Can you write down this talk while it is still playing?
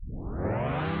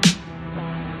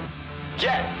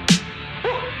Yeah.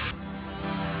 Woo.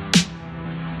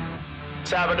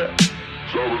 Top of the.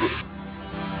 Woo.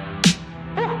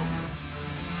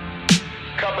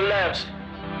 Couple laps.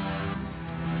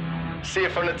 See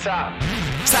it from the top.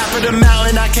 Top of the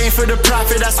mountain, I came for the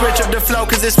profit. I switch up the flow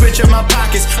cause it switch up my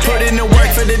pockets. Put in the work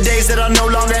for the days that I no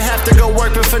longer have to go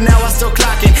work, but for now I still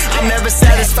clocking. I'm never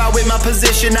satisfied with my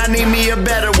position, I need me a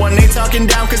better one. They talking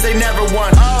down cause they never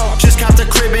won. Just caught the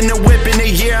crib in the whip in a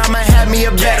year, I'ma have me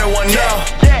a better one. No,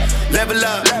 level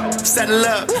up, settle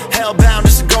up, hellbound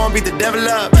just to go and beat the devil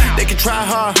up. They can try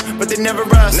hard, but they never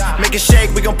rust. Make it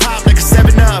shake, we gon' pop like a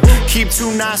 7-Up. Keep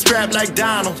 2 9 strapped like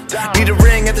Donald. Need a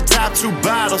ring at the top, 2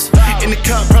 bottles. In the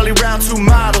cup, probably round 2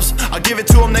 models. I'll give it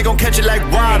to them, they gon' catch it like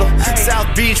Waddle. South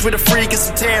Beach with a freak and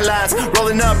some tan lines.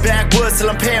 Rolling up backwoods till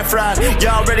I'm pan fried.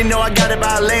 Y'all already know I got it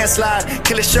by a landslide.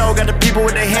 Killer show, got the people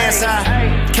with their hands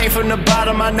high. Came from the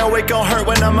bottom, I know it gon' hurt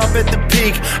when I'm up at the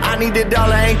peak. I need it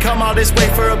all, I ain't come all this way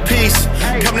for a piece.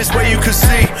 Come this way you can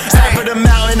see. Top of the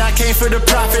mountain, I came for the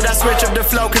profit. I switch up the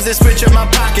flow cause it switch up my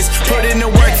pockets. Put in the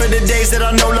work for the days that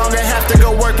I no longer have to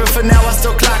go work, but for now I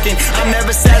still clocking. I'm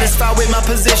never satisfied with my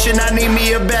position, I need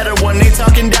me a better one. They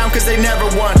talking down cause they never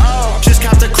won. Just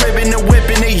caught the crib in the whip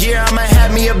in a year, I'ma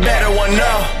have me a better one.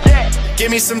 No,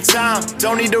 give me some time,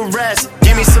 don't need to rest.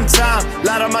 Give me some time,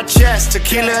 light on my chest.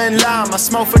 Tequila and lime, I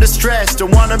smoke for the stress.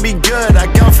 Don't wanna be good, I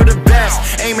gun for the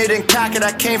best. Aim it and cock it,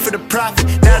 I came for the profit.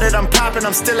 Now that I'm popping,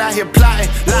 I'm still out here plotting.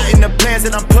 Lighting the plans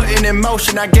that I'm putting in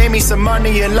motion. I gave me some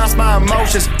money and lost my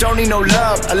emotions. Don't need no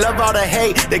love, I love all the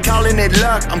hate. They calling it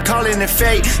luck, I'm calling it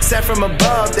fate. Set from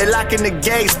above, they locking the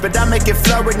gates, but I make it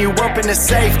flow when you open the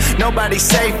safe. Nobody's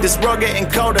safe, this world getting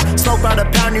colder. Smoke by the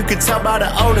pound, you can tell by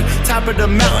the odor. Top of the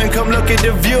mountain, come look at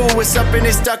the view. It's up and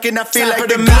it's stuck and I feel like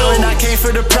the mountain, I came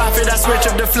for the profit. I switch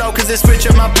up the flow cause it switch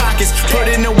up my pockets. Put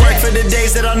in the work for the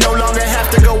days that I no longer have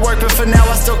to go work, but for now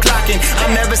I still clocking.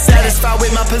 I'm never satisfied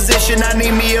with my position, I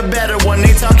need me a better one.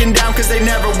 They talking down cause they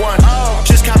never won.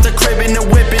 Just caught the crib in the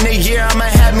whip in a year, I'ma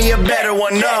have me a better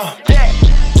one. No.